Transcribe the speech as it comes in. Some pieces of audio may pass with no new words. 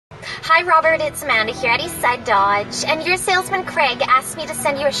Hi Robert, it's Amanda here at Eastside Dodge, and your salesman Craig asked me to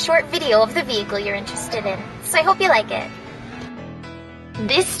send you a short video of the vehicle you're interested in, so I hope you like it.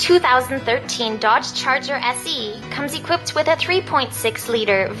 This 2013 Dodge Charger SE comes equipped with a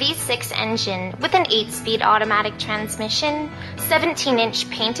 3.6-liter V6 engine with an 8-speed automatic transmission, 17-inch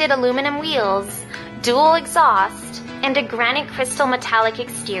painted aluminum wheels, dual exhaust, and a granite crystal metallic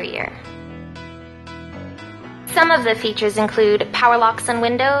exterior. Some of the features include power locks on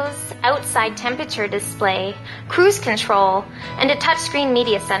windows, outside temperature display, cruise control, and a touchscreen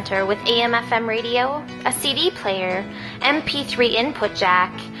media center with AM/FM radio, a CD player, MP3 input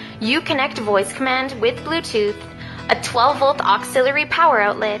jack, Uconnect voice command with Bluetooth, a 12-volt auxiliary power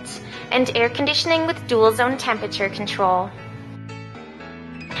outlet, and air conditioning with dual zone temperature control.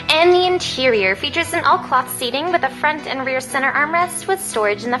 And the interior features an all-cloth seating with a front and rear center armrest with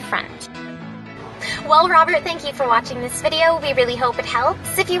storage in the front. Well, Robert, thank you for watching this video. We really hope it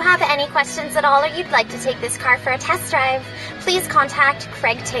helps. If you have any questions at all or you'd like to take this car for a test drive, please contact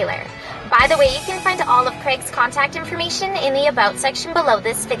Craig Taylor. By the way, you can find all of Craig's contact information in the About section below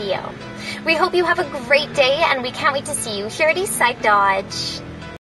this video. We hope you have a great day, and we can't wait to see you here at Eastside Dodge.